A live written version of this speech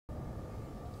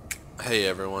Hey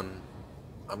everyone,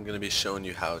 I'm going to be showing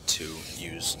you how to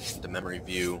use the memory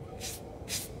view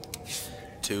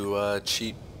to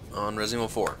cheat on Resident Evil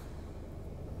 4.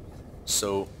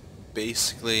 So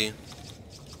basically, you're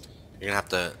going to have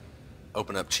to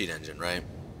open up Cheat Engine, right?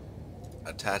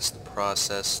 Attach the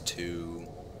process to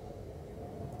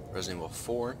Resident Evil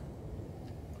 4,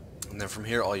 and then from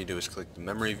here all you do is click the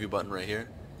memory view button right here,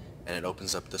 and it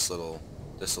opens up this little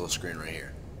screen right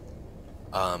here.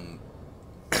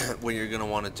 What you're going to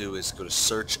want to do is go to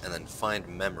search and then find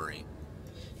memory,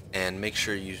 and make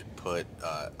sure you put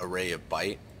array of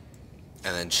byte,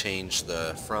 and then change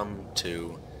the from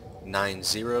to 9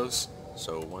 zeros,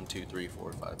 so 1 2 3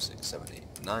 4 5 6 7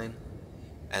 8 9,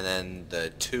 and then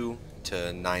the 2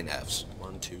 to 9 Fs,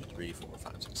 1 2 3 4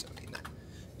 5 6 7 8 9.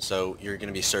 So you're going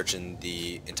to be searching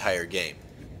the entire game.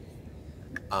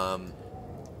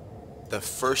 The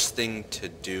first thing to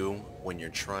do when you're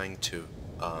trying to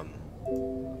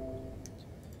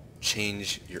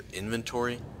change your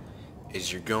inventory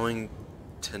is you're going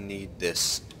to need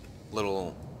this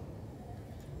little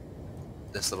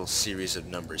series of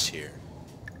numbers here.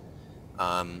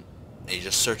 And you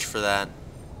just search for that,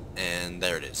 and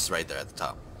there it is, right there at the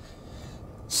top.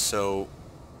 So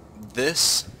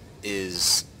this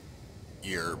is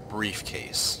your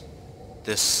briefcase.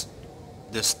 This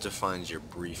defines your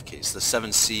briefcase. The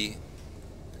 7C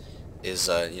is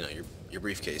your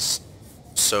briefcase.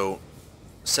 So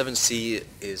 7C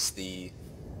is the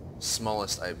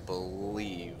smallest, I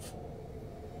believe.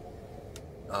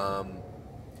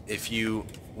 If you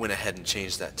went ahead and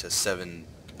changed that to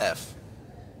 7F,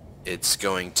 it's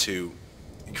going to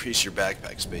increase your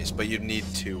backpack space, but you'd need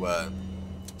to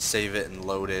save it and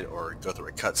load it, or go through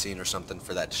a cutscene or something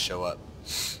for that to show up.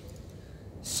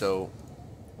 So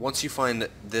once you find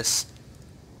this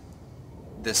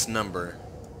number,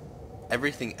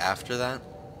 everything after that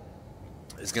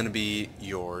is going to be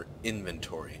your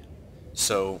inventory.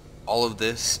 So all of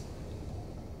this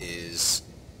is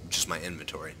just my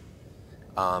inventory.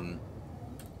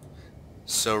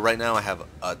 So right now I have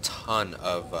a ton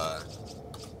of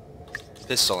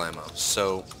pistol ammo.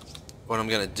 So what I'm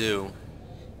gonna do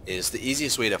is, the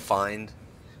easiest way to find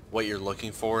what you're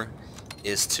looking for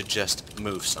is to just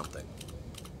move something.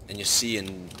 And you see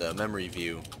in the memory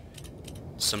view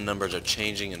some numbers are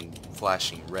changing and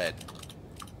flashing red.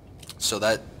 So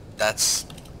that's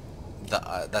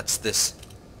this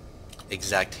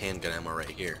exact handgun ammo right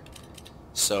here.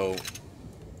 So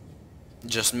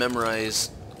just memorize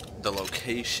the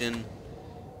location,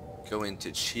 go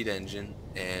into Cheat Engine,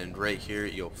 and right here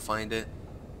you'll find it.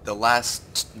 The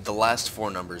last four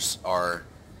numbers are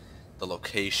the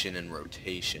location and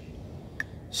rotation.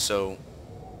 So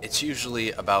it's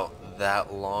usually about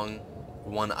that long.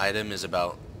 One item is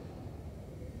about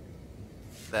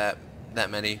that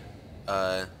many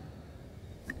I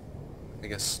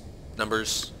guess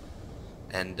numbers,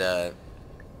 and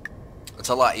it's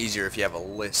a lot easier if you have a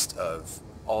list of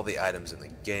all the items in the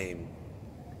game,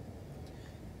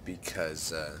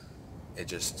 because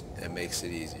it makes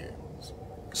it easier.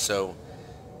 So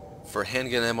for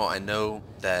handgun ammo, I know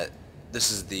that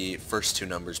this is the first two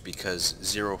numbers because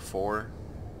 04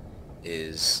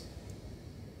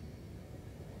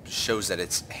 shows that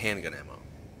it's handgun ammo.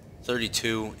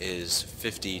 32 is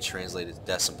 50 translated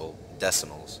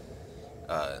decimals.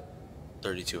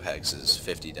 32 hex is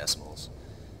 50 decimals.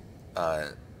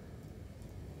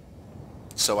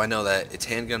 So I know that it's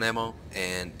handgun ammo,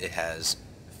 and it has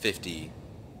 50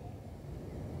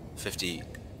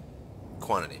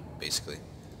 quantity, basically.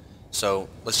 So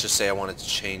let's just say I wanted to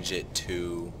change it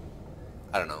to,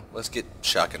 I don't know, let's get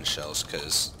shotgun shells,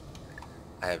 because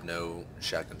I have no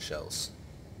shotgun shells.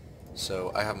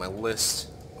 So I have my list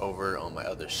over on my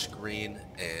other screen,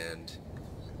 and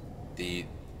the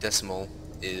decimal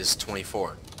is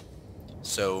 24.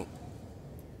 So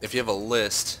if you have a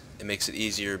list, it makes it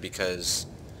easier because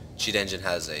Cheat Engine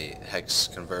has a hex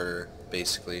converter,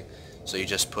 basically. So you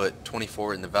just put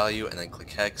 24 in the value and then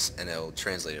click hex, and it'll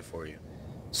translate it for you.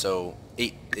 So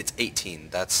it's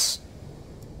 18. That's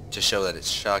to show that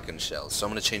it's shotgun shells. So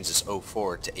I'm going to change this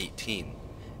 04 to 18.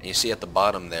 And you see at the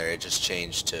bottom there, it just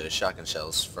changed to shotgun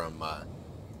shells from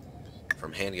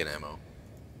handgun ammo.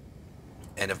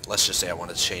 And if, let's just say I want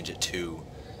to change it to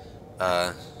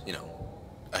you know,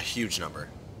 a huge number,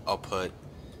 I'll put,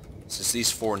 since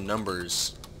these four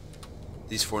numbers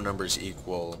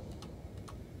equal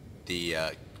the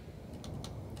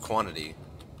quantity,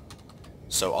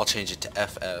 so I'll change it to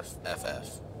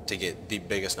FF to get the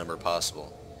biggest number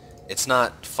possible. It's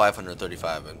not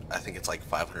 535, I think it's like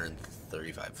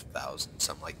 535,000,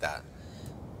 something like that.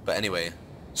 But anyway,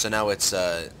 so now it's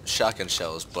shotgun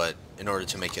shells, but in order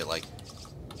to make it like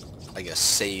I guess,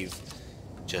 save.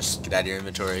 Just get out of your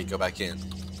inventory, go back in.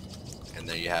 And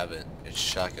there you have it. It's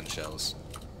shotgun shells.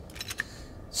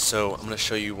 So I'm going to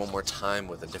show you one more time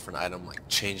with a different item, like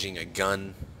changing a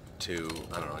gun to,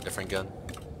 I don't know, a different gun.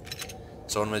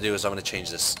 So what I'm going to do is I'm going to change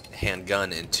this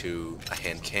handgun into a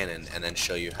hand cannon and then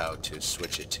show you how to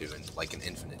switch it to like an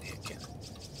infinite hand cannon.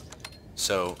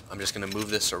 So I'm just going to move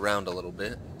this around a little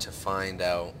bit to find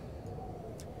out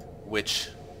which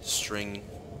string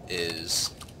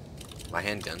is my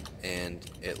handgun, and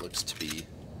it looks to be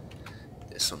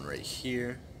this one right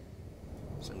here.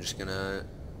 So I'm just going to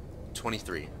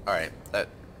 23. Alright, that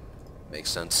makes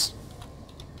sense.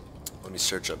 Let me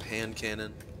search up hand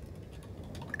cannon.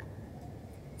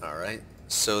 Alright,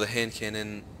 so the hand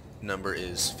cannon number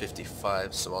is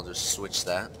 55, so I'll just switch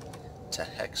that to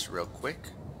hex real quick,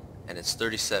 and it's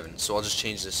 37. So I'll just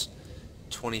change this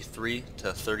 23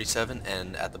 to 37,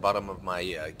 and at the bottom of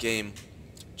my game,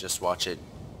 just watch it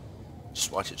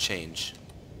change.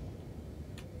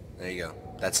 There you go.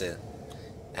 That's it.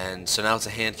 And so now it's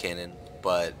a hand cannon,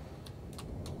 but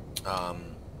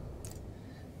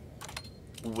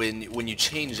when you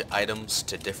change items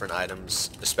to different items,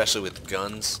 especially with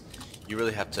guns, you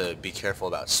really have to be careful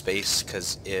about space,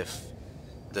 because if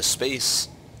the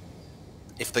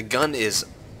gun is,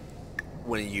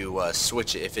 when you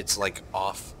switch it, if it's like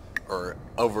off or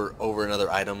over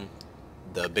another item,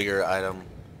 the bigger item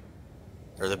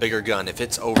or the bigger gun, if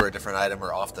it's over a different item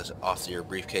or off your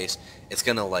briefcase, it's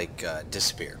gonna like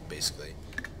disappear basically,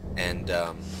 and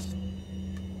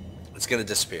it's gonna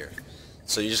disappear.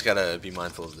 So you just gotta be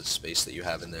mindful of the space that you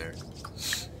have in there.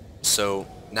 So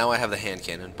now I have the hand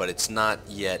cannon, but it's not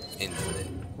yet infinite.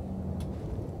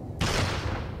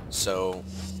 So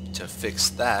to fix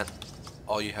that,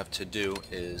 all you have to do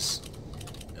is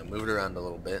move it around a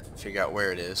little bit, figure out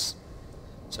where it is.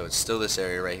 So it's still this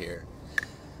area right here.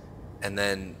 And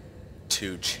then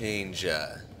to change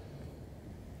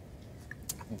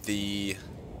the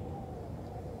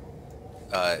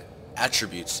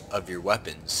attributes of your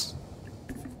weapons,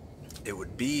 it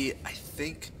would be, I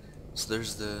think, so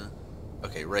there's the,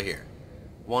 okay, right here,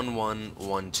 1 1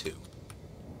 1 2.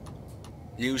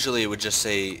 Usually it would just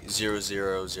say 0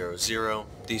 0 0 0.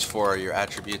 These four are your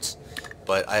attributes,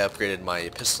 but I upgraded my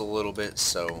pistol a little bit,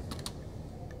 so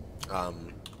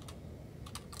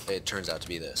it turns out to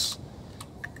be this.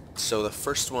 So the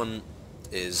first one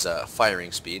is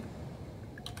firing speed,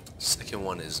 second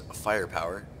one is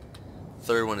firepower,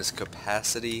 third one is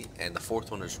capacity, and the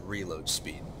fourth one is reload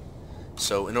speed.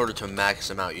 So in order to max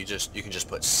them out, you can just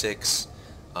put 6.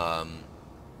 I'm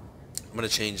going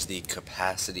to change the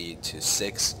capacity to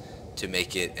 6 to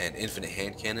make it an infinite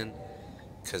hand cannon,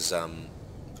 because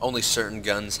only certain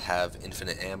guns have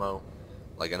infinite ammo.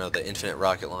 Like I know the infinite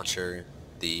rocket launcher,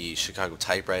 the Chicago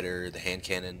typewriter, the hand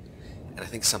cannon, and I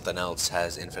think something else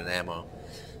has infinite ammo.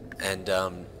 And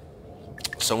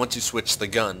so once you switch the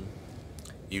gun,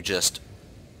 you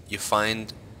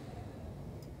find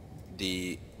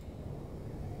the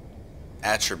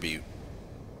attribute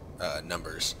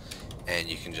numbers, and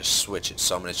you can just switch it.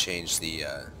 So I'm going to change the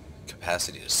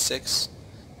capacity to 6,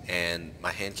 and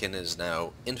my hand cannon is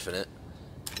now infinite.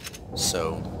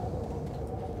 So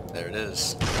there it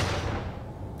is.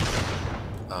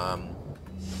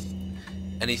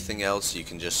 Anything else you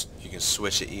can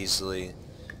switch it easily.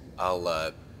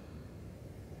 I'll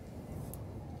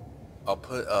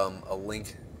put a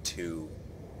link to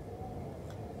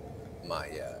my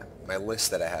my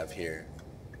list that I have here,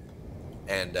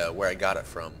 and where I got it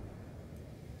from,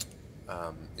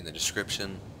 in the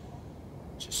description.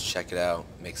 Just check it out.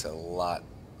 It makes it a lot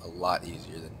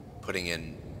easier than putting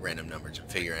in random numbers and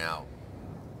figuring out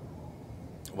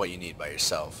what you need by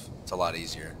yourself. It's a lot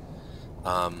easier.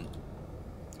 One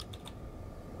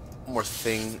more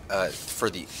thing, for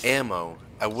the ammo,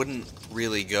 I wouldn't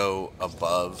really go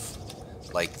above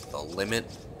like the limit.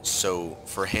 So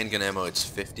for handgun ammo it's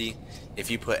 50.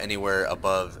 If you put anywhere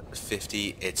above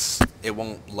 50, it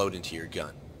won't load into your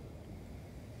gun.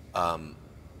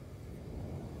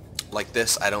 Like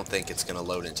this, I don't think it's gonna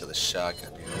load into the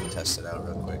shotgun. Here, let me test it out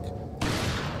real quick.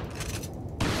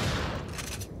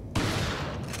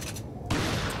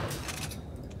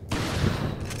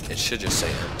 It should just say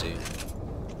empty.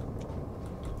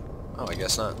 Oh, I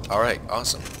guess not. Alright,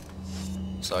 awesome.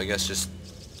 So I guess just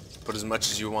put as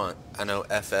much as you want. I know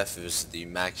FF is the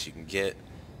max you can get.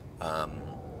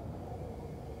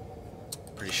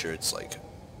 Pretty sure it's like,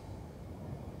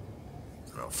 I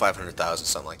don't know, 500,000,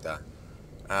 something like that.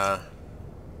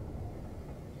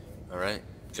 Alright,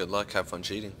 good luck, have fun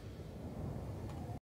cheating.